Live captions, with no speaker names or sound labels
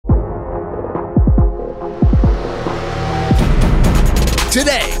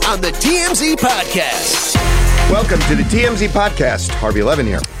Today on the TMZ Podcast. Welcome to the TMZ Podcast. Harvey Levin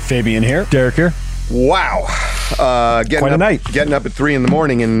here. Fabian here. Derek here. Wow. Quite a night. Getting up at 3 a.m.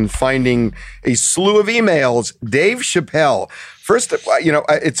 and finding a slew of emails. Dave Chappelle. First,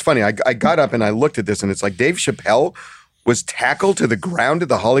 it's funny. I got up and I looked at this and it's like Dave Chappelle was tackled to the ground at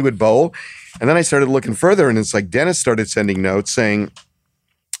the Hollywood Bowl. And then I started looking further and it's like Dennis started sending notes saying,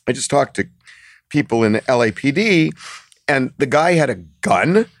 I just talked to people in the LAPD and the guy had a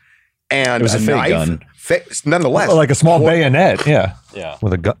gun and it was a fake knife. gun. Nonetheless. Like a small bayonet, yeah.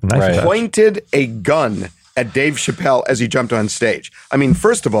 With a knife. Right. attached. Pointed a gun at Dave Chappelle as he jumped on stage. I mean,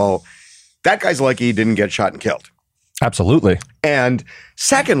 first of all, that guy's lucky he didn't get shot and killed. Absolutely. And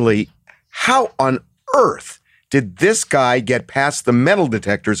secondly, how on earth did this guy get past the metal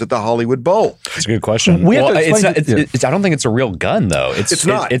detectors at the Hollywood Bowl? That's a good question. We have to it's explain not, I don't think it's a real gun, though. It's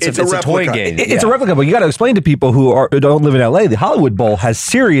not. It's a toy replica. game. It's a replica, but you got to explain to people who don't live in LA, the Hollywood Bowl has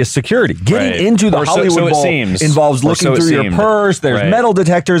serious security. Getting Right. into the Or so Hollywood it Bowl seems. involves Or looking so it through your seemed. purse. There's Right. metal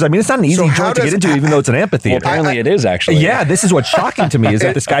detectors. I mean, it's not an easy So how joint to get does- into, even though it's an Well, amphitheater. apparently it is, actually. Yeah, this is what's shocking to me is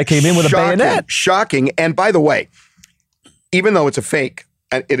that this guy came in with a bayonet. Shocking. And by the way, even though it's a fake,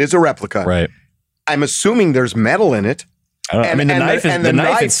 and it is a replica, Right. I'm assuming there's metal in it. I don't know. I mean, the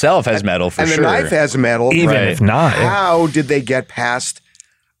knife itself has metal for sure. And the knife has metal. Even Right. if not. How did they get past?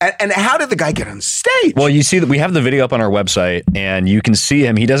 And how did the guy get on stage? Well, you see that we have the video up on our website, and you can see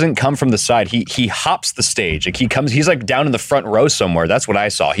him. He doesn't come from the side. He hops the stage. Like he's like down in the front row somewhere. That's what I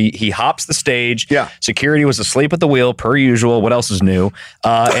saw. He hops the stage. Yeah. Security was asleep at the wheel per usual. What else is new?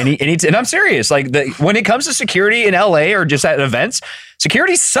 And I'm serious. Like when it comes to security in LA or just at events,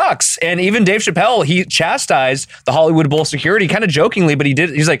 security sucks. And even Dave Chappelle, he chastised the Hollywood Bowl security kind of jokingly, but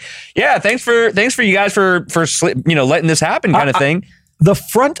he's like, yeah, thanks for you guys for letting this happen kind of thing. The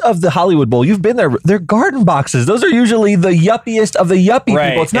front of the Hollywood Bowl, you've been there. They're garden boxes. Those are usually the yuppiest of the yuppie Right.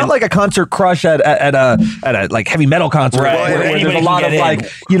 people. It's not And- like a concert crush at a like heavy metal concert Right. where Anybody there's a can lot of get in. like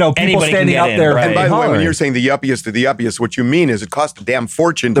people Anybody can standing get out in, there. right. And by the way, when hollering. you're saying the yuppiest of the yuppiest, what you mean is it cost a damn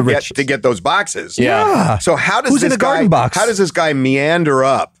fortune to richest. get those boxes. Yeah. So how does Who's in this a garden guy? box? How does this guy meander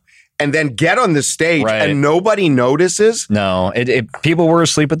up and then get on the stage Right. and nobody notices? No, people were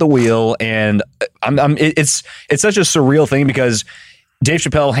asleep at the wheel, and it's such a surreal thing because Dave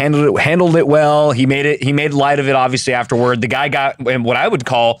Chappelle handled it well. He made light of it, obviously, afterward. The guy got what I would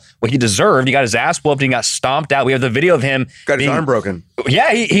call what he deserved. He got his ass whooped and he got stomped out. We have the video of him. Got his arm broken.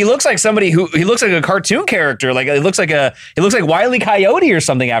 Yeah, he looks like somebody he looks like a cartoon character. Like it looks like Wile E. Coyote or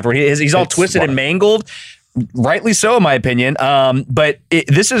something afterward. He's all twisted and mangled. Rightly so, in my opinion. But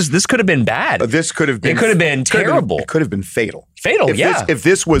this could have been bad. This could have been. It could have been terrible. It could have been fatal. Fatal, If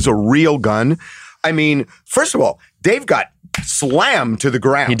this was a real gun, I mean, first of all, Dave got slammed to the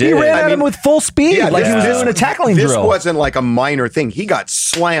ground. He did. He ran I at him with full speed, like he was doing a tackling This drill. wasn't like a minor thing. He got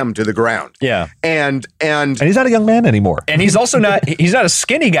slammed to the ground. Yeah. And And he's not a young man anymore. And he's also he's not a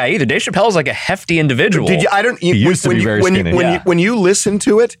skinny guy either. Dave Chappelle's like a hefty individual. did you? I don't. He used to be very skinny. When you listen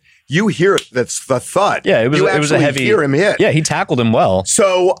to it, you hear that's the thud. Yeah, it was you a actually heavy. Hear him hit. Yeah, he tackled him well.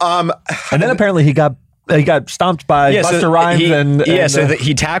 So And then apparently he got stomped by Buster Rhymes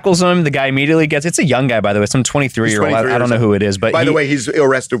he tackles him. The guy immediately gets. It's a young guy, by the way. Some 23-year-old. I don't know who it is, but by the way, he's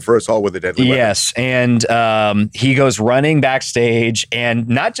arrested for assault with a deadly weapon. Yes, and he goes running backstage, and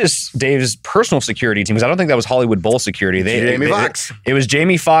not just Dave's personal security team, because I don't think that was Hollywood Bowl security. Jamie Foxx. It was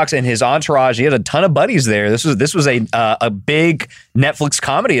Jamie Foxx and his entourage. He had a ton of buddies there. This was a big Netflix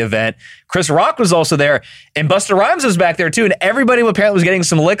comedy event. Chris Rock was also there, and Busta Rhymes was back there too, and everybody apparently was getting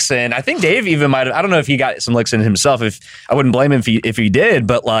some licks in. I think Dave even might have. I don't know if he got some licks in himself. If I wouldn't blame him if he did,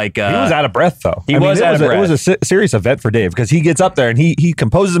 but like he was out of breath though. He was out of breath. It was a serious event for Dave because he gets up there and he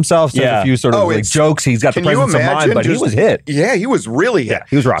composes himself, says a few sort of like jokes. He's got the presence of mind, but he was hit. Yeah, he was really hit. Yeah,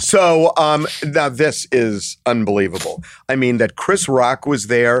 he was rocked. So now this is unbelievable. I mean that Chris Rock was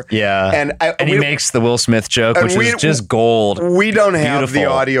there. Yeah, and he makes the Will Smith joke, which is just gold. We don't have the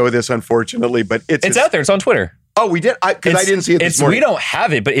Beautiful. audio of this, unfortunately, but it's out there. It's on Twitter. Oh, we did? Because I didn't see it this morning. We don't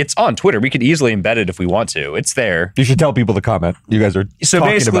have it, but it's on Twitter. We could easily embed it if we want to. It's there. You should tell people to comment. You guys are So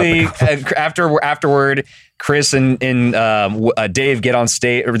talking basically, about afterward, Chris and Dave get on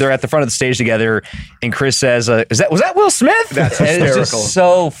stage, or they're at the front of the stage together, and Chris says, was that Will Smith? That's And hysterical. It's just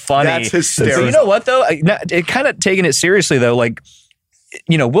so funny. That's hysterical. So you know what, though? It kind of taking it seriously, though, like,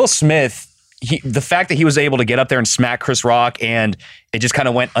 Will Smith, the fact that he was able to get up there and smack Chris Rock and it just kind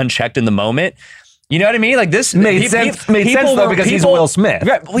of went unchecked in the moment. You know what I mean? Like this made sense though because he's Will Smith.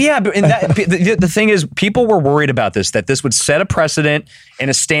 Right, well, yeah, but the thing is, people were worried about this, that this would set a precedent and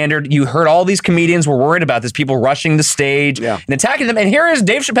a standard. You heard all these comedians were worried about this, people rushing the stage and attacking them. And here is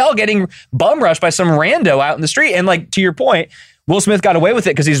Dave Chappelle getting bum rushed by some rando out in the street. And like, to your point, Will Smith got away with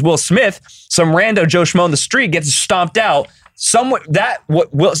it because he's Will Smith. Some rando Joe Schmo on the street gets stomped out.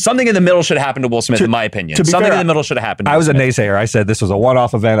 Something in the middle should have happened to Will Smith, in my opinion. Something in the middle should have happened to I was Will Smith. a naysayer. I said this was a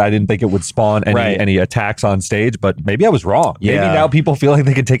one-off event. I didn't think it would spawn any attacks on stage, but maybe I was wrong. Yeah. Maybe now people feel like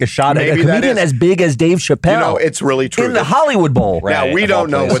they could take a shot at a comedian as big as Dave Chappelle. It's really true. In the Hollywood Bowl. Right, now, we don't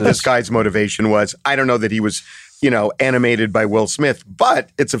know what this guy's motivation was. I don't know that he was, animated by Will Smith, but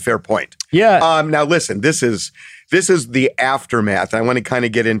it's a fair point. Yeah. Now, listen, this is the aftermath. I want to kind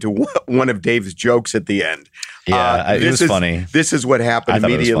of get into one of Dave's jokes at the end. Yeah, it was funny. This is what happened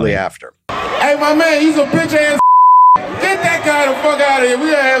immediately after. Hey, my man, he's a bitch ass. Get that guy the fuck out of here. We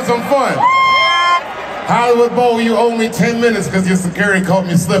gotta have some fun. Hollywood Bowl, you owe me 10 minutes because your security caught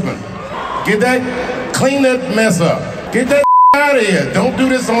me slipping. Clean that mess up. Get that out of here. Don't do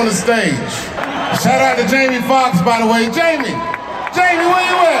this on the stage. Shout out to Jamie Foxx, by the way. Jamie, where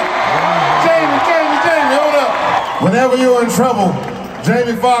you at? Jamie, hold up. Whenever you're in trouble,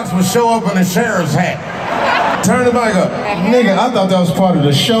 Jamie Foxx would show up in a sheriff's hat. Turn the mic up. Nigga, I thought that was part of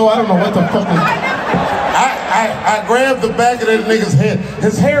the show. I don't know what the fuck is... I grabbed the back of that nigga's head.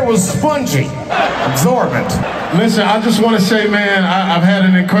 His hair was spongy, absorbent. Listen, I just want to say, man, I've had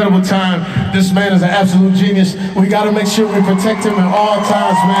an incredible time. This man is an absolute genius. We got to make sure we protect him at all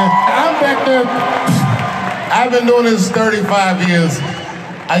times, man. I'm back there. I've been doing this 35 years.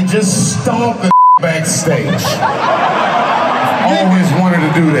 I just stomped the backstage. Always wanted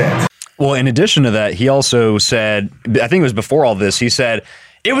to do that. Well, in addition to that, he also said, I think it was before all this, he said,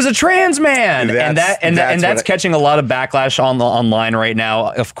 it was a trans man. That's catching a lot of backlash online right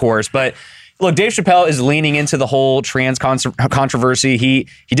now, of course. But look, Dave Chappelle is leaning into the whole trans controversy. He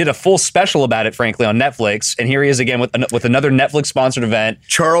did a full special about it, frankly, on Netflix. And here he is again with another Netflix-sponsored event,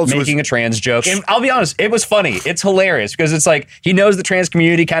 making a trans joke. And I'll be honest, it was funny. It's hilarious because it's like he knows the trans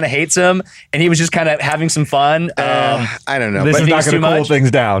community kind of hates him, and he was just kind of having some fun. I don't know. This is not going to cool things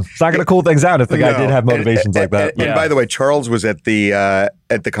down. It's not going to cool things down if the guy did have motivations like that. And by the way, Charles was at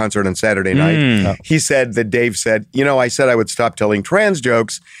the concert on Saturday night. He said that Dave said, I said I would stop telling trans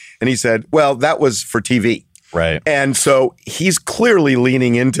jokes. And he said, well, that was for TV. Right. And so he's clearly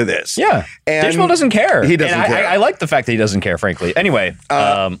leaning into this. Yeah. And Dave Chappelle doesn't care. He doesn't care. I like the fact that he doesn't care, frankly. Anyway.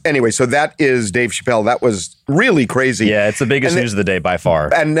 So that is Dave Chappelle. That was really crazy. Yeah, it's the biggest news of the day by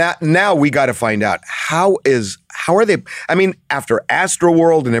far. And now we got to find out how are they, after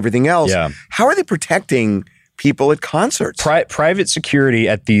Astroworld and everything else, how are they protecting people at concerts? Private security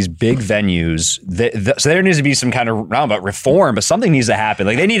at these big venues. So there needs to be some kind of roundabout reform, but something needs to happen.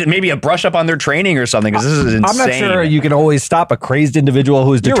 Like they need maybe a brush up on their training or something because this is insane. I'm not sure you can always stop a crazed individual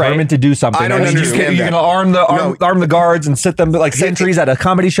who is determined to do something. I don't understand you can arm the guards and sit them like sentries at a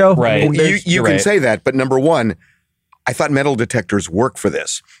comedy show. Right. You can say that, but number one, I thought metal detectors work for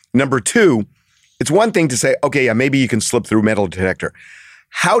this. Number two, it's one thing to say, okay, yeah, maybe you can slip through metal detector.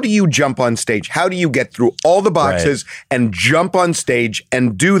 How do you jump on stage? How do you get through all the boxes and jump on stage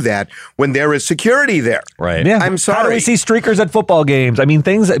and do that when there is security there? Right. Yeah. I'm sorry. How do we see streakers at football games?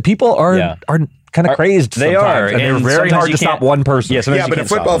 Things that people are kind of crazed. They are. And they're very hard to stop one person. Yeah, but a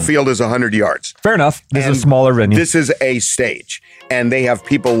football field is 100 yards. Fair enough. This is a smaller venue. This is a stage. And they have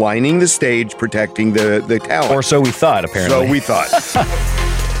people lining the stage protecting the talent. Or so we thought, apparently. So we thought.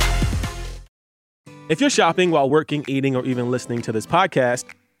 If you're shopping while working, eating, or even listening to this podcast,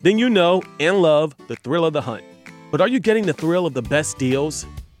 then you know and love the thrill of the hunt. But are you getting the thrill of the best deals?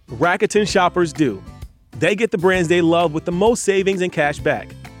 Rakuten shoppers do. They get the brands they love with the most savings and cash back.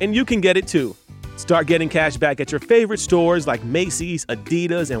 And you can get it too. Start getting cash back at your favorite stores like Macy's,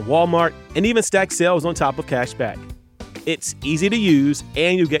 Adidas, and Walmart, and even stack sales on top of cash back. It's easy to use,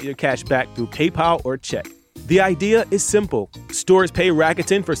 and you get your cash back through PayPal or check. The idea is simple. Stores pay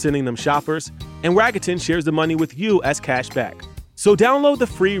Rakuten for sending them shoppers, and Rakuten shares the money with you as cash back. So download the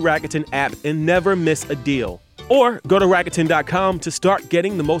free Rakuten app and never miss a deal. Or go to Rakuten.com to start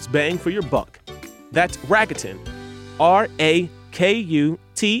getting the most bang for your buck. That's Rakuten. RAKUTEN.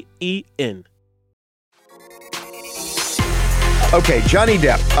 Okay, Johnny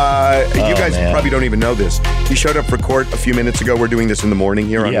Depp. You guys probably don't even know this. He showed up for court a few minutes ago. We're doing this in the morning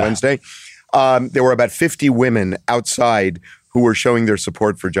here on Wednesday. There were about 50 women outside who were showing their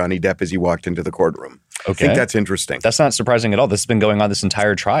support for Johnny Depp as he walked into the courtroom. Okay. I think that's interesting. That's not surprising at all. This has been going on this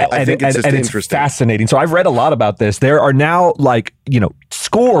entire trial. I think it's just interesting. It's fascinating. So I've read a lot about this. There are now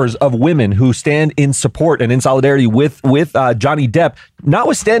scores of women who stand in support and in solidarity with Johnny Depp,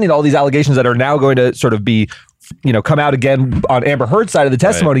 notwithstanding all these allegations that are now going to sort of be come out again on Amber Heard's side of the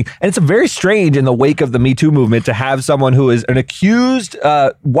testimony. Right. And it's very strange in the wake of the Me Too movement to have someone who is an accused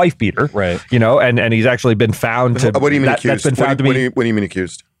wife beater. Right. And he's actually been found to... What do you mean accused? That's been found what do you mean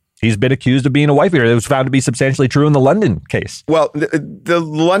accused? He's been accused of being a wife beater. It was found to be substantially true in the London case. Well, the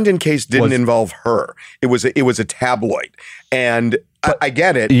London case didn't involve her. It was a tabloid, and I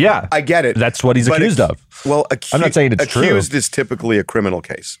get it. Yeah, I get it. That's what he's accused of. Well, I'm not saying it's accused true. is typically a criminal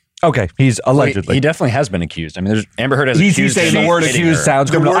case. Okay, he's allegedly. He definitely has been accused. I mean, there's Amber Heard has He's accused. saying the word accused sounds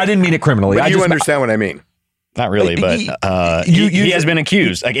criminal. I didn't mean it criminally. But you understand what I mean. Not really, but he has been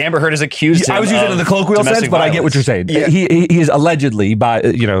accused. Like Amber Heard has accused him. I was using it in the colloquial sense, but I get what you're saying. Yeah. He is allegedly by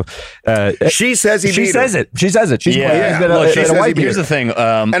she says he. She says it. She says it. She's Yeah. he's been Look, a white here's the thing.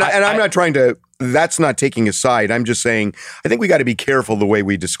 And I'm not trying to. That's not taking a side. I'm just saying. I think we got to be careful the way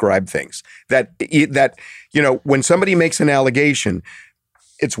we describe things. That when somebody makes an allegation.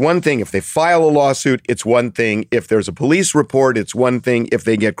 It's one thing if they file a lawsuit, it's one thing if there's a police report, it's one thing if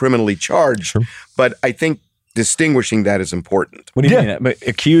they get criminally charged. Sure. But I think distinguishing that is important. What do you mean? But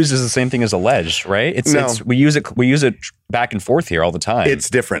accused is the same thing as alleged, right? We use it back and forth here all the time. It's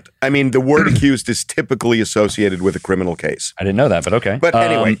different. I mean, the word accused is typically associated with a criminal case. I didn't know that, but okay. But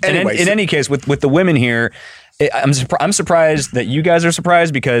anyway, in any case, with the women here, I'm surprised that you guys are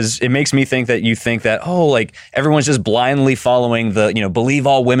surprised because it makes me think that you think that, like everyone's just blindly following the, believe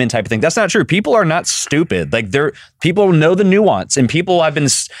all women type of thing. That's not true. People are not stupid. Like people know the nuance and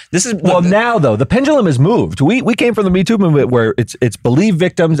now though, the pendulum has moved. We came from the Me Too movement where it's believe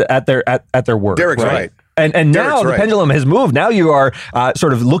victims at their word. Derek's right. And now the pendulum has moved. Now you are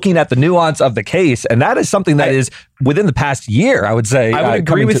sort of looking at the nuance of the case, and that is something that is within the past year, I would say. I would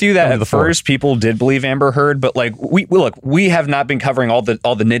agree with you that at first people did believe Amber Heard, but like we have not been covering all the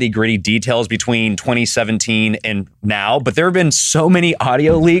nitty gritty details between 2017 and now. But there have been so many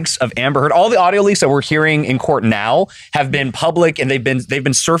audio leaks of Amber Heard. All the audio leaks that we're hearing in court now have been public, and they've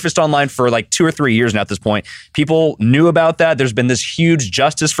been surfaced online for like 2 or 3 years now. At this point, people knew about that. There's been this huge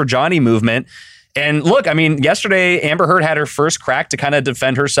Justice for Johnny movement. And look, I mean, yesterday, Amber Heard had her first crack to kind of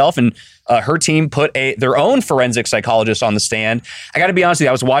defend herself, and her team put their own forensic psychologist on the stand. I got to be honest with you,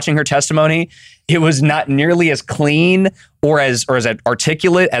 I was watching her testimony. It was not nearly as clean or as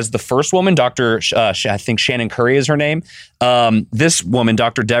articulate as the first woman, Dr. I think Shannon Curry is her name. This woman,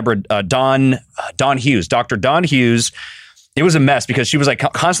 Dr. Deborah Dawn Hughes, Dr. Dawn Hughes. It was a mess because she was like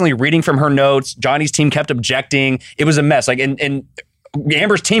constantly reading from her notes. Johnny's team kept objecting. It was a mess. Like, and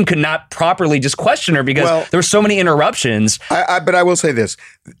Amber's team could not properly just question her because there were so many interruptions. But I will say this.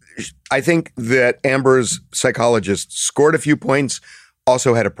 I think that Amber's psychologist scored a few points,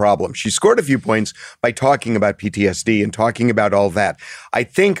 also had a problem. She scored a few points by talking about PTSD and talking about all that. I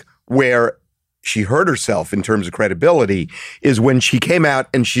think where she hurt herself in terms of credibility is when she came out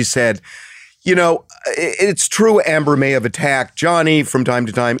and she said, it's true Amber may have attacked Johnny from time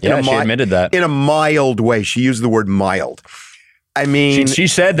to time. Yeah, she admitted that. In a mild way. She used the word mild. I mean, she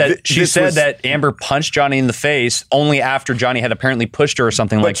said that Amber punched Johnny in the face only after Johnny had apparently pushed her or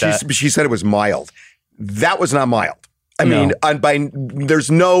something like that. She said it was mild. That was not mild. I mean,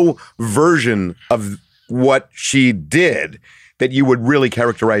 there's no version of what she did that you would really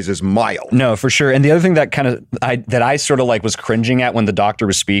characterize as mild. No, for sure. And the other thing that I sort of like was cringing at when the doctor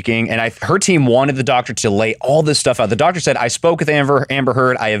was speaking, and her team wanted the doctor to lay all this stuff out. The doctor said, I spoke with Amber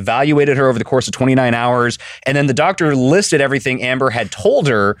Heard. I evaluated her over the course of 29 hours. And then the doctor listed everything Amber had told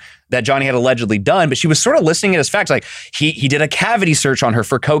her that Johnny had allegedly done, but she was sort of listing it as facts. Like he did a cavity search on her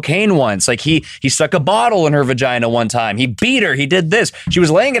for cocaine once. Like he stuck a bottle in her vagina one time. He beat her. He did this. She was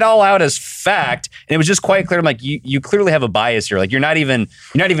laying it all out as fact, and it was just quite clear. I'm like, you clearly have a bias here. Like you're not even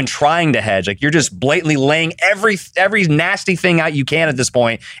trying to hedge. Like you're just blatantly laying every nasty thing out you can at this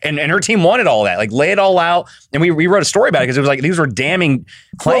point. And her team wanted all that. Like lay it all out. And we wrote a story about it because it was like these were damning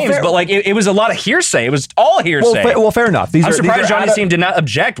claims, but like it was a lot of hearsay. It was all hearsay. Well, fair enough. I'm surprised Johnny's team did not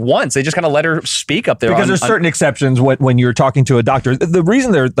object once. They just kind of let her speak up there. Because there's certain exceptions when you're talking to a doctor. The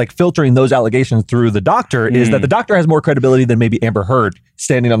reason they're like filtering those allegations through the doctor is that the doctor has more credibility than maybe Amber Heard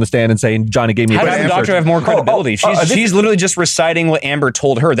standing on the stand and saying Johnny gave me. How does the doctor have more credibility? She's literally just reciting what Amber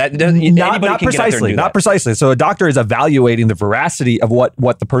told her. That not precisely. Not precisely. So a doctor is evaluating the veracity of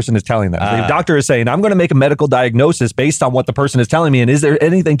what the person is telling them. The doctor is saying, I'm going to make a medical diagnosis based on what the person is telling me, and is there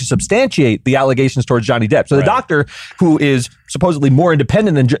anything to substantiate the allegations towards Johnny Depp? So the doctor, who is supposedly more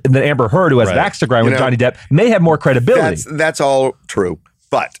independent than Amber Heard, who has an axe to grind with Johnny Depp, may have more credibility. That's all true,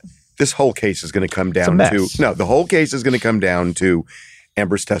 but this whole case is going to come down to the whole case is going to come down to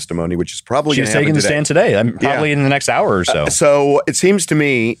Amber's testimony, which is probably she's taking the stand today. Probably in the next hour or so. So it seems to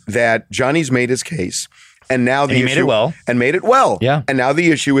me that Johnny's made his case, and now the issue made it well. And made it well. Yeah. And now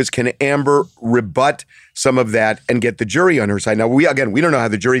the issue is, can Amber rebut some of that and get the jury on her side. Now, we don't know how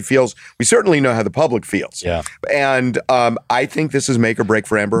the jury feels. We certainly know how the public feels. Yeah. And I think this is make or break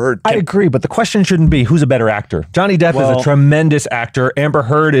for Amber Heard. I agree, but the question shouldn't be who's a better actor. Johnny Depp is a tremendous actor. Amber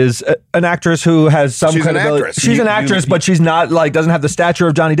Heard is an actress who has some She's an credibility. actress. She's an actress, but she's not doesn't have the stature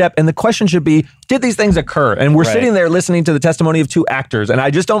of Johnny Depp. And the question should be, did these things occur? And we're sitting there listening to the testimony of two actors, and I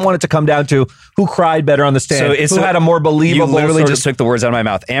just don't want it to come down to who cried better on the stand, who had a more believable. You literally just took the words out of my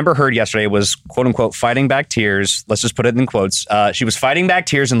mouth. Amber Heard yesterday was quote unquote fighting back tears. Let's just put it in quotes. She was fighting back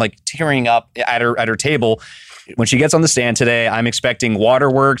tears and like tearing up at her table. When she gets on the stand today, I'm expecting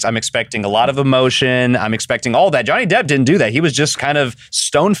waterworks. I'm expecting a lot of emotion. I'm expecting all that. Johnny Depp didn't do that. He was just kind of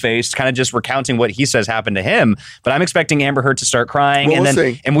stone-faced, kind of just recounting what he says happened to him. But I'm expecting Amber Heard to start crying, Well,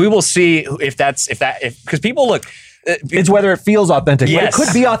 and we will see if because people look. It's whether it feels authentic. Yes. But it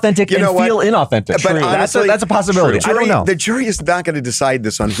could be authentic You and know what? feel inauthentic. But honestly, that's a possibility. I don't know. The jury is not going to decide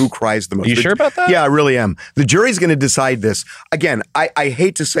this on who cries the most. You sure about that? Yeah, I really am. The jury's going to decide this. Again, I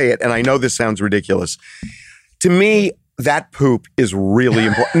hate to say it, and I know this sounds ridiculous. To me, that poop is really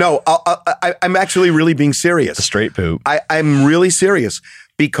important. No, I'm actually really being serious. A straight poop. I'm really serious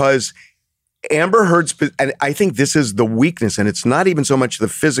because Amber Heard's, and I think this is the weakness, and it's not even so much the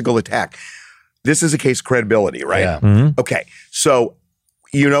physical attack. This is a case of credibility, right? Yeah. Mm-hmm. Okay, so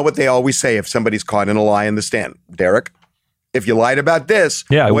you know what they always say if somebody's caught in a lie in the stand, Derek? If you lied about this,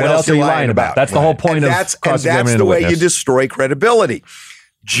 what else are you lying about? That's the whole point of cross-examining that's the the way witness. you destroy credibility.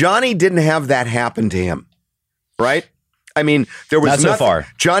 Johnny didn't have that happen to him, right? I mean, there was Not so nothing. far.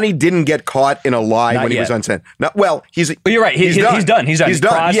 Johnny didn't get caught in a lie Not when he yet. was on set. Well, you're right. He's done. He's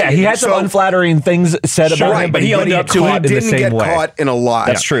done. Yeah, he had some unflattering things said about him, but he owned up to it in the didn't same get way. caught in a lie.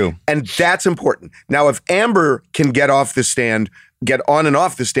 That's true. And that's important. Now, if Amber can get off the stand, get on and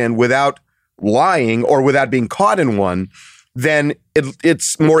off the stand without lying or without being caught in one, then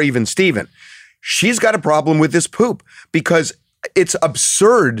it's more even Steven. She's got a problem with this poop because it's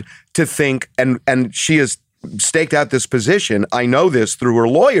absurd to think, and she has staked out this position. I know this through her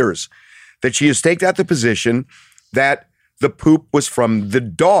lawyers, that she has staked out the position that the poop was from the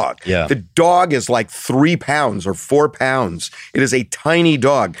dog. Yeah. The dog is like 3 pounds or 4 pounds. It is a tiny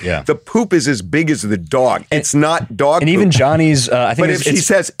dog. Yeah. The poop is as big as the dog. It's not dog And poop. even Johnny's, I think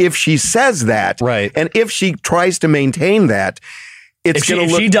But if she says that, Right. and if she tries to maintain that, it's going to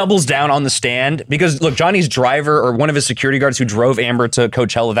if look. she doubles down on the stand, because look, Johnny's driver or one of his security guards who drove Amber to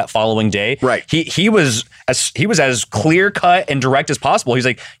Coachella that following day, Right. He was as clear cut and direct as possible. He's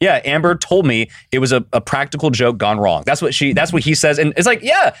like, yeah, Amber told me it was a practical joke gone wrong. That's what he says, and it's like,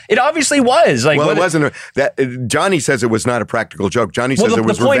 yeah, it obviously was. Like, Well, it wasn't. Johnny says it was not a practical joke. Johnny says it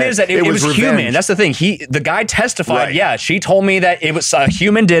was the point revenge. is that it was human. revenge. That's the thing. The guy testified. Right. Yeah, she told me that it was a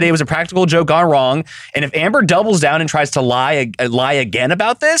human did it. It was a practical joke gone wrong. And if Amber doubles down and tries to lie again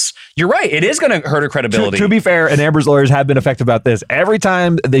about this, you're right. It is going to hurt her credibility. To be fair, and Amber's lawyers have been effective about this. Every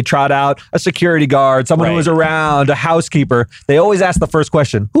time they trot out a security guard, someone who Right. was around, a housekeeper, they always ask the first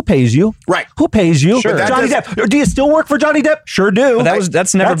question: "Who pays you?" Right. Who pays you? Sure. Johnny Depp. Do you still work for Johnny Depp? Sure do. But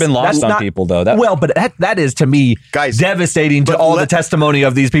that's never been lost on people, though. But that is to me, Guys, devastating to but all the testimony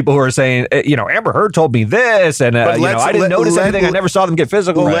of these people who are saying, Amber Heard told me this, and I didn't notice anything. I never saw them get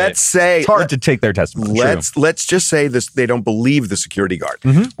physical. Let's say it's hard to take their testimony. Let's just say this: they don't believe the security guard.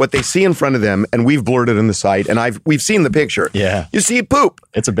 What they see in front of them, and we've blurred it on the site, and we've seen the picture. Yeah. You see poop,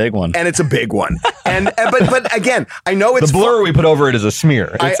 It's a big one. and it's a big one. And but again, I know it's The blur we put over it is a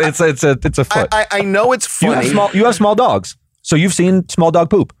smear. It's a foot. I know it's You funny. have small dogs, so you've seen small dog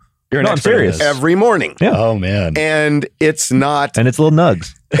poop. You're an I'm expert in serious. this. every morning. Yeah. Oh man. And it's not. And it's little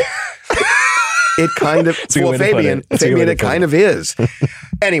nugs. It kind of. a good Well, way to put Fabian, it. That's a good way to it put kind of is.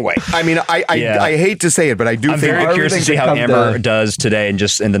 Anyway, I mean, Yeah. I hate to say it, but I do I'm think very curious to everything see how becomes Amber the- does today and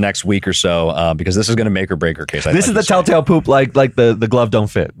just in the next week or so, because this is going to make or break her case. This is the telltale poop, like the glove don't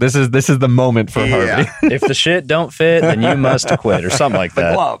fit. This is the moment for Yeah. Harvey. If the shit don't fit, then you must quit or something like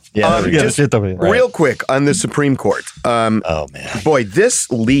that. glove. Yeah. there we go. just Right. real quick on the Supreme Court. Oh man. Boy, this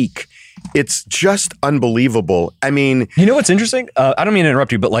leak, it's just unbelievable. I mean, You know what's interesting? I don't mean to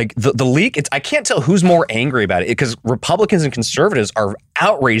interrupt you, but like the leak, I can't tell who's more angry about it because Republicans and conservatives are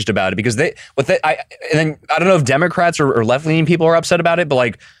outraged about it because and then I don't know if Democrats or left-leaning people are upset about it, but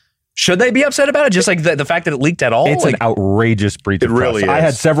like, should they be upset about it? Just like the fact that it leaked at all? It's like, an outrageous breach. It of trust. really I is.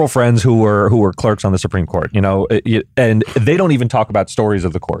 had several friends who were clerks on the Supreme Court, and they don't even talk about stories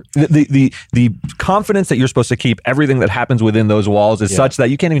of the court. The confidence that you're supposed to keep everything that happens within those walls is such that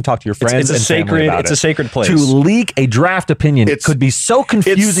you can't even talk to your friends. It's a and family about it's it. a sacred place. To leak a draft opinion could be so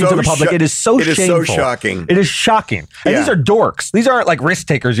confusing so to the public. sho- It is so it is so shameful. shocking. It is shocking. And Yeah. these are dorks. These aren't like risk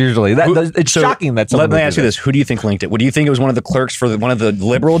takers usually. It's So shocking that someone Let me would ask do you this: who do you think linked it? What do you think it was? One of the clerks for one of the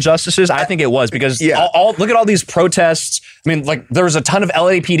liberal justices? justices? I think it was because Yeah. look at all these protests. I mean, like there was a ton of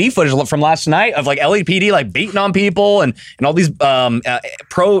LAPD footage from last night of like LAPD like beating on people and all these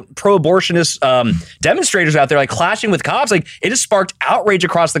pro-abortionist demonstrators out there like clashing with cops. Like it just sparked outrage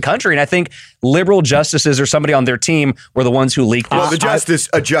across the country. And I think liberal justices or somebody on their team were the ones who leaked this. Well,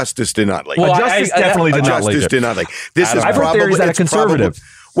 a justice did not leak. Well, A justice definitely did not leak justice it. did not leak. This is I've heard theories that a it's probably- conservative.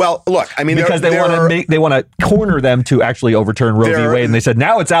 Well, look, I mean, Because they want to corner them to actually overturn Roe v. There- Wade, and they said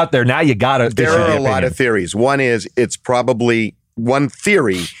now it's out there. Now you got to. There are a lot of theories. One is one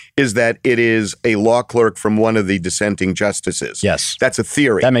theory is that it is a law clerk from one of the dissenting justices. Yes. That's a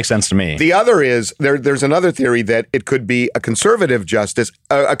theory. That makes sense to me. The other is there's another theory that it could be a conservative justice,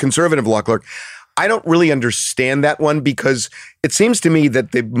 a conservative law clerk. I don't really understand that one because it seems to me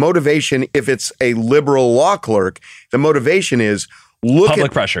that the motivation, if it's a liberal law clerk, the motivation is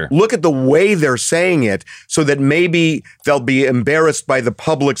Public pressure. Look at the way they're saying it so that maybe they'll be embarrassed by the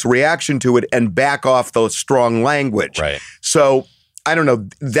public's reaction to it and back off the strong language. Right. So I don't know.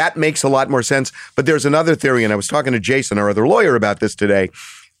 That makes a lot more sense. But there's another theory, and I was talking to Jason, our other lawyer, about this today.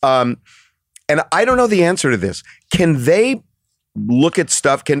 And I don't know the answer to this. Can they look at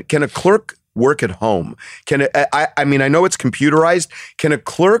stuff? Can a clerk work at home? I mean, I know it's computerized. Can a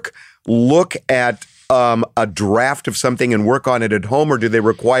clerk look at a draft of something and work on it at home, or do they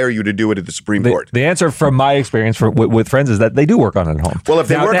require you to do it at the Supreme Court? The answer from my experience with friends is that they do work on it at home. Well, if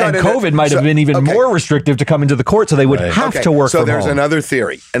they work on it, COVID might have been even more restrictive to come into the court, so they would have to work. So from there's home. another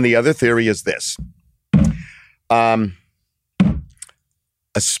theory, and the other theory is this: a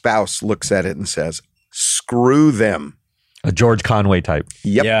spouse looks at it and says, "Screw them." A George Conway type.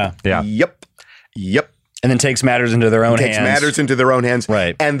 Yep. Yeah. Yep. And then takes matters into their own hands. Takes matters into their own hands,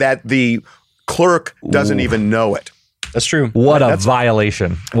 Right. And that the clerk doesn't even know it. That's true. What a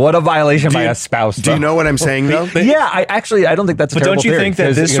violation! What a violation by a spouse. Do you know what I'm saying, though? Yeah, I don't think that's a But terrible don't you theory, think that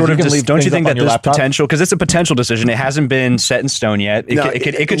because- this because sort you of can leave don't you things think up on that your this laptop? potential, because it's a potential decision, it hasn't been set in stone yet.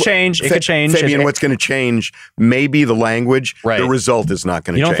 It could change. It could change. Fabian, what's going to change? Maybe the language. Right. The result is not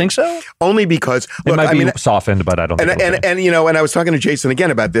going to change. You don't think so? Only because It might be softened, but I don't. think it'll change. And you know, and I was talking to Jason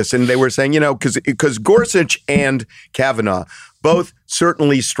again about this, and they were saying, you know, because Gorsuch and Kavanaugh both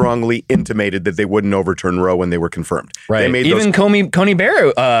certainly strongly intimated that they wouldn't overturn Roe when they were confirmed. Right. They made Even Coney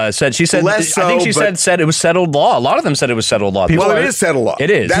Barrett said. Less I think so, she but- said it was settled law. A lot of them said it was settled law. Well, it is settled law. It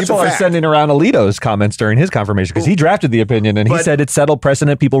is. That's People a are fact. sending around Alito's comments during his confirmation because he drafted the opinion and he But- said it's settled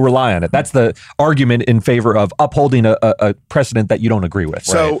precedent. People rely on it. That's the argument in favor of upholding a precedent that you don't agree with.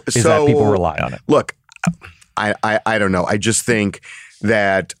 So- is that people rely on it. Look, I don't know. I just think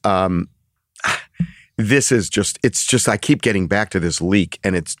that this is it's just I keep getting back to this leak,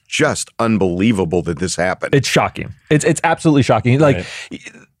 and it's just unbelievable that this happened. It's shocking. It's absolutely shocking. Like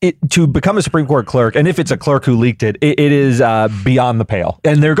to become a Supreme Court clerk, and if it's a clerk who leaked it, it is beyond the pale.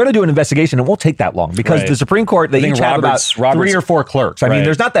 And they're going to do an investigation. It won't take that long because Right. the Supreme Court, they I think each have about Roberts- 3 or 4 clerks. I mean, Right.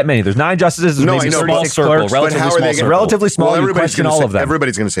 there's not that many. There's 9 justices. There's No, maybe I know, 36 small circle, clerks. relatively But how are small they circle. Relatively small. Well, You everybody's question gonna all say, of them.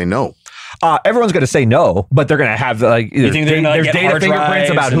 Everybody's going to say no. Everyone's going to say no, but they're going to have like You think they're gonna, like, there's get data hard fingerprints drives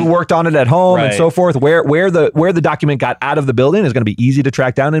about and- who worked on it at home and Right. so forth. Where the document got out of the building is going to be easy to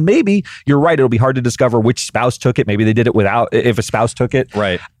track down, and maybe you're right. It'll be hard to discover which spouse took it. Maybe they did it without if a spouse took it.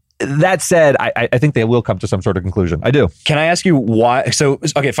 Right. That said, I think they will come to some sort of conclusion. I do. Can I ask you why? So,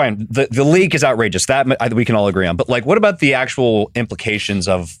 okay, fine. The leak is outrageous. That we can all agree on. But like, what about the actual implications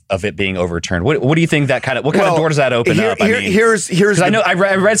of it being overturned? What do you think what kind of door does that open up? Here's 'cause I know I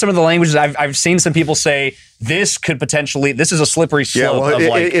read some of the languages. I've seen some people say this could potentially. This is a slippery slope. Yeah,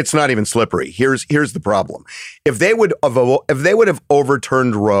 well, it's not even slippery. Here's the problem. If they would have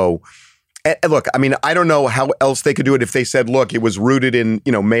overturned Roe. And look, I mean, I don't know how else they could do it if they said, look, it was rooted in,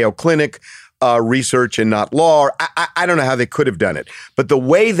 Mayo Clinic research and not law. I don't know how they could have done it. But the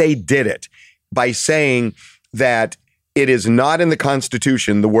way they did it by saying that it is not in the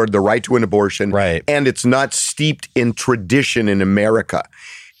Constitution, the right to an abortion, right, and it's not steeped in tradition in America.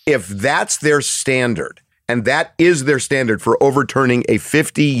 If that's their standard, and that is their standard for overturning a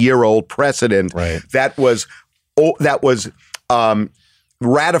 50-year-old precedent right, that was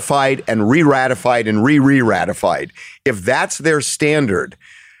ratified and re-ratified and re-ratified. If that's their standard,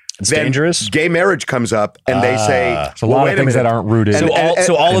 it's then dangerous. Gay marriage comes up, and they say, "So a lot of things that aren't rooted."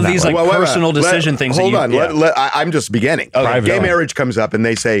 So all of these like personal decision things. Hold on, I'm just beginning. Okay. Gay marriage comes up, and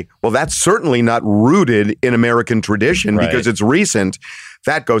they say, "Well, that's certainly not rooted in American tradition because it's recent."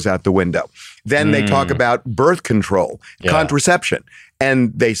 That goes out the window. Then they talk about birth control, contraception.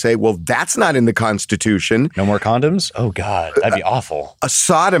 And they say, well, that's not in the Constitution. No more condoms? Oh, God, that'd be awful. A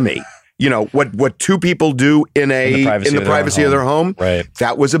sodomy. What two people do in the privacy of their home. Right.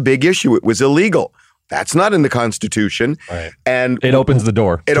 That was a big issue. It was illegal. That's not in the Constitution. Right. And It opens the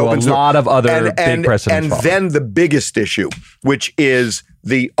door to a lot of other big precedents. And then the biggest issue, which is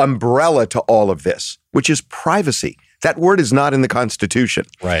the umbrella to all of this, which is privacy. That word is not in the Constitution.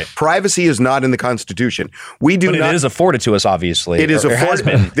 Right. Privacy is not in the Constitution. We do But not. it is afforded to us, obviously. It is Or has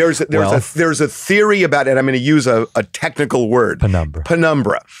been. afforded. There's a theory about it. I'm going to use a technical word.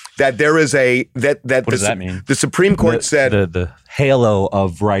 Penumbra. That there is a that What does that mean? The Supreme Court said the halo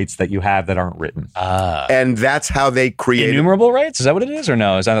of rights that you have that aren't written. and that's how they created Innumerable rights? Is that what it is, or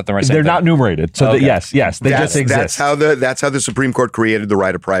no? Is that not the right? They're not numerated. So Okay. yes, they just exist. That's how the Supreme Court created the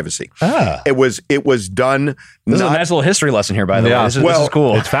right of privacy. It was done. This is a nice little history lesson here, by the way. This is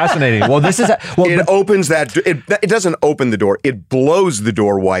cool. It's fascinating. Well, this is It opens that. It doesn't open the door. It blows the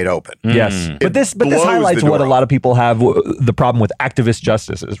door wide open. Yes, but this blows highlights the what door a lot of people have the problem with activist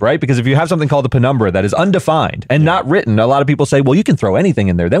justices, right? Because if you have something called a penumbra that is undefined and not written, a lot of people say, well, you can throw anything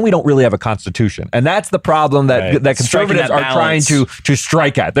in there. Then we don't really have a constitution, and that's the problem that that conservatives are trying to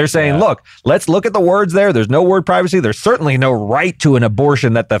strike at. They're saying, look, let's look at the words there. There's no word privacy. There's certainly no right to an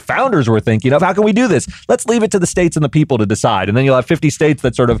abortion that the founders were thinking of. How can we do this? Let's leave it to the states and the people to decide, and then you'll have 50 states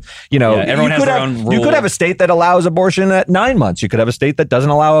that sort of, everyone has their own you rule. could have a state that allows abortion at 9 months. You could have a state that doesn't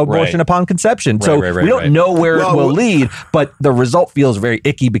allow abortion upon conception. So we don't know where it will lead, but the result feels very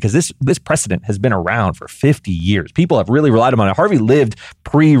icky because this precedent has been around for 50 years. People have really relied on it. Harvey lived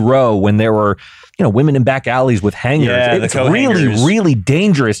pre-Roe when there were, women in back alleys with hangers. It's really, really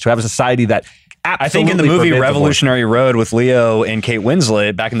dangerous to have a society that I think in the movie Revolutionary Road with Leo and Kate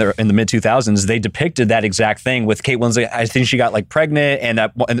Winslet back in the mid 2000s, they depicted that exact thing with Kate Winslet. I think she got pregnant, and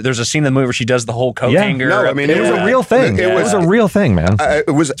there's a scene in the movie where she does the whole coat hanger. No, I mean it was a real thing. It was a real thing, man.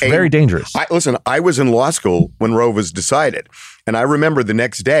 It was very dangerous. I was in law school when Roe was decided, and I remember the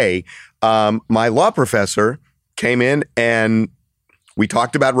next day, my law professor came in and we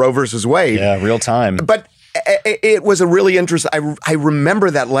talked about Roe versus Wade. Yeah, real time. But it was a really interesting. I remember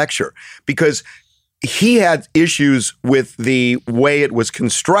that lecture because he had issues with the way it was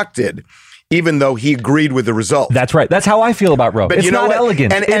constructed, even though he agreed with the result. That's right. That's how I feel about Roe. But it's not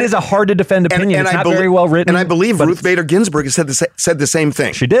elegant. It is a hard to defend opinion. It's not very well written. And I believe Ruth Bader Ginsburg said the same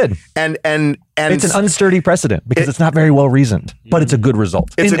thing. She did. And it's an unsturdy precedent because it's not very well reasoned, but it's a good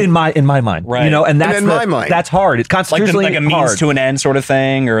result in my mind. Right. And that's in my mind. That's hard. It's constitutionally like a means to an end sort of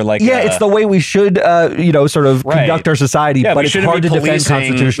thing, or it's the way we should sort of conduct our society. Yeah, but it's hard to defend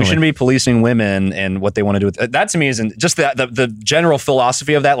constitutionally. We shouldn't be policing women and what they want to do with that. To me isn't just the general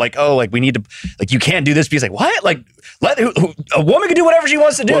philosophy of that. We need to you can't do this because what let a woman can do whatever she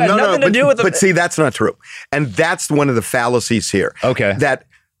wants to do. It has nothing to do with it. But see, that's not true, and that's one of the fallacies here. Okay,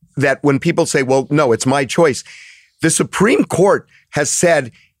 that when people say, well, no, it's my choice, the Supreme Court has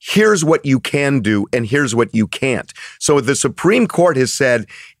said, here's what you can do and here's what you can't. So the Supreme Court has said,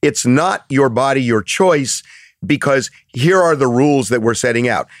 it's not your body, your choice, because here are the rules that we're setting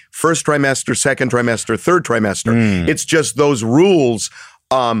out. First trimester, second trimester, third trimester. It's just those rules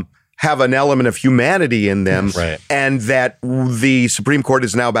have an element of humanity in them, and that the Supreme Court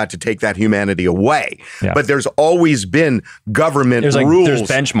is now about to take that humanity away. Yeah. But there's always been government rules. There's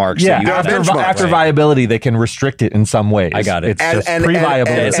benchmarks. Yeah, after viability, they can restrict it in some ways. I got it. It's just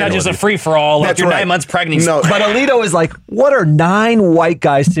pre-viability. It's not just a free-for-all. You're 9 months pregnant. No. But Alito is like, what are 9 white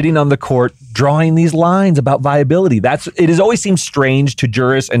guys sitting on the court drawing these lines about viability? It has always seemed strange to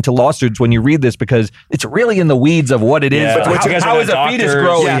jurists and to law students when you read this because it's really in the weeds of what it is. Yeah. But how is a fetus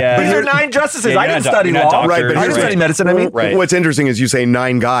growing? Yeah. These are 9 justices. I didn't study law. Right, but I didn't study medicine. What's interesting is you say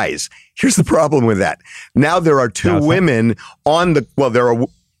 9 guys. Here's the problem with that. Now there are 2 women on the. Well, there are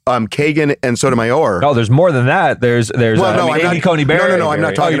Kagan and Sotomayor. No, there's more than that. There's Amy Coney Barrett. No, I'm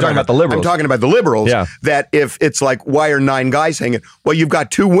not talking about the liberals. I'm talking about the liberals. Yeah. That if it's why are 9 guys hanging? Well, you've got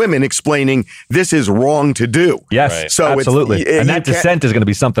 2 women explaining this is wrong to do. Yes, so absolutely. And that dissent is going to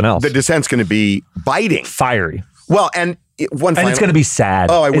be something else. The dissent's going to be biting, fiery. Well, and it's going to be sad.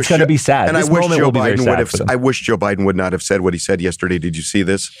 Oh, it's going to be sad. And I wish Joe Biden would have. I wish Joe Biden would not have said what he said yesterday. Did you see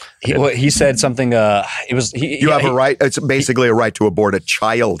this? He said something. You have a right. It's basically a right to abort a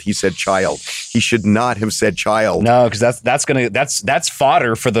child. He said child. He should not have said child. No, because that's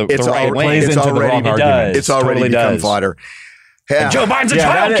fodder for the right wing. Plays into the wrong argument. It's already become fodder. Yeah. Joe Biden's a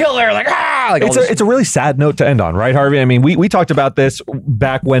child killer. It's a really sad note to end on, right, Harvey? I mean, we talked about this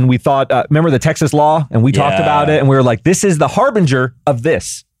back when we thought, remember the Texas law? And we talked about it and we were like, this is the harbinger of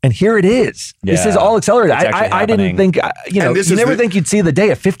this. And here it is. Yeah. This is all accelerated. I didn't think, you never think you'd see the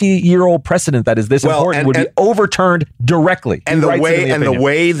day a 50-year-old precedent that is this important would be overturned directly. And the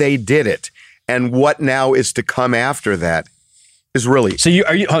way they did it and what now is to come after that is really. So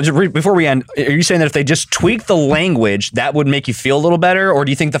before we end, are you saying that if they just tweak the language, that would make you feel a little better, or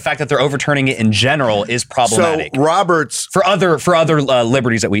do you think the fact that they're overturning it in general is problematic? So Roberts, for other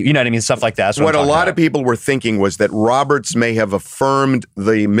liberties that you know what I mean, stuff like that. That's what a lot about. of people were thinking was that Roberts may have affirmed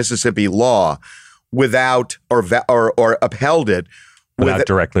the Mississippi law without or upheld it without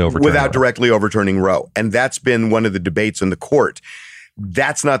directly overturning Roe, and that's been one of the debates in the court.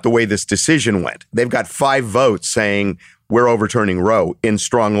 That's not the way this decision went. They've got 5 votes saying we're overturning Roe in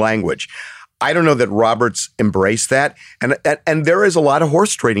strong language. I don't know that Roberts embraced that. And there is a lot of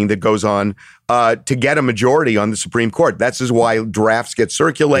horse trading that goes on to get a majority on the Supreme Court. That's just why drafts get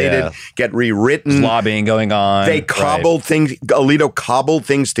circulated, get rewritten. There's lobbying going on. They cobbled things, Alito cobbled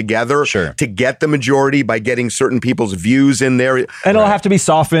things together to get the majority by getting certain people's views in there. And it'll have to be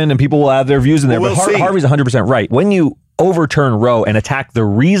softened and people will have their views in there. Well, but Harvey's 100% right. When you overturn Roe and attack the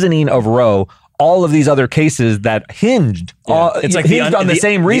reasoning of Roe, all of these other cases that hinged on the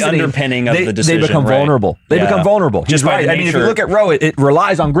same reasoning, the underpinning of the decision, they become vulnerable. They become vulnerable. Just right. I mean, if you look at Roe, it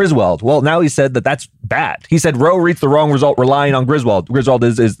relies on Griswold. Well, now he said that that's bad. He said Roe reached the wrong result relying on Griswold. Griswold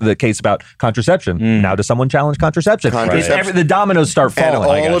is the case about contraception. Now does someone challenge contraception? The dominoes start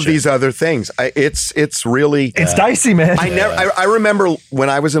falling. And all of these other things. It's really dicey, man. I remember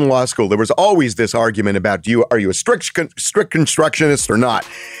when I was in law school, there was always this argument about are you a strict constructionist or not?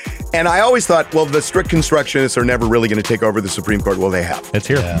 And I always thought, well, the strict constructionists are never really going to take over the Supreme Court. Well, they have. It's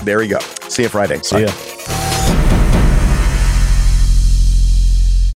here. There you go. See you Friday. See ya.